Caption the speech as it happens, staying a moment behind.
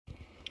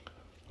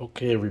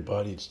Okay,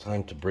 everybody, it's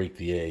time to break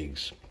the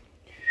eggs.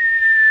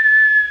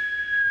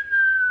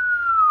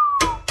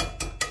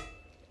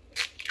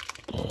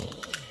 All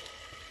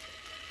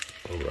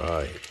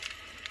right.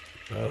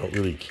 I don't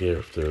really care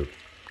if they're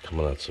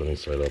coming out sunny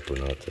side up or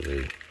not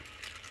today.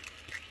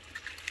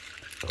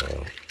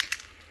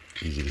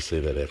 Easy to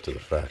say that after the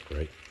fact,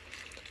 right?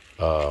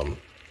 Oh,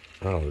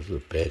 this is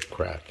a bad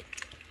cracked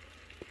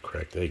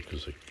egg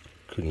because I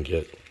couldn't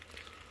get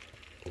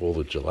all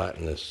the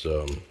gelatinous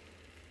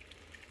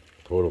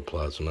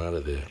protoplasm out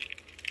of there.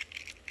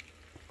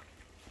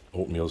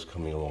 Oatmeal's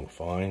coming along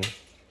fine.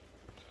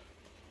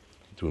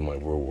 Doing my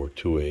World War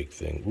II egg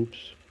thing.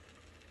 Oops.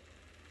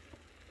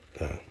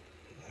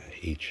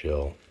 Heat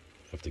shell.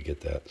 Have to get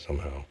that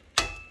somehow.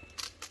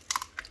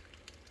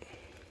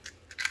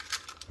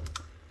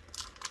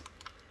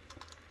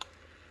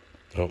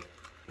 Nope.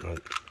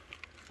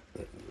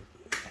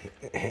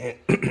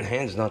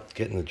 Hand's not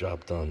getting the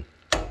job done.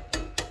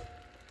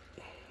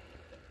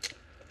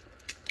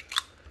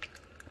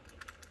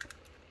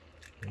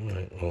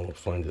 Alright, well, we'll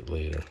find it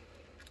later.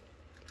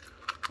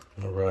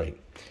 Alright.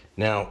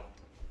 Now,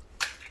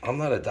 I'm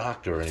not a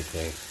doctor or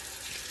anything,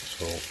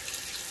 so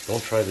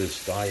don't try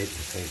this diet and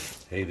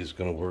think, hey, this is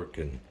going to work,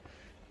 and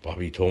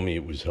Bobby told me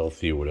it was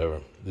healthy or whatever.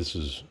 This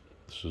is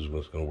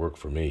what's going to work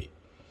for me.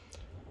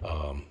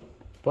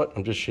 But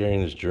I'm just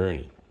sharing this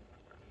journey.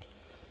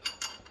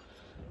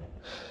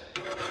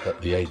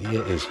 The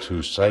idea is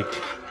to psych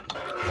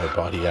my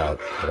body out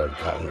that I've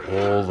gotten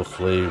all the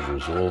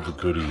flavors, all the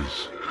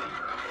goodies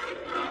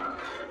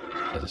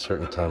at a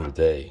certain time of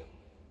day.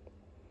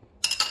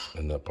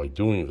 And that by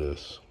doing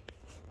this,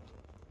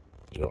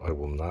 I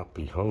will not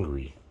be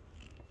hungry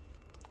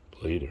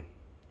later.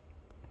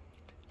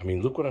 I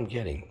mean, look what I'm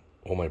getting.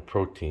 All my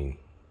protein.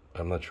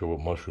 I'm not sure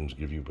what mushrooms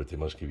give you, but they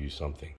must give you something.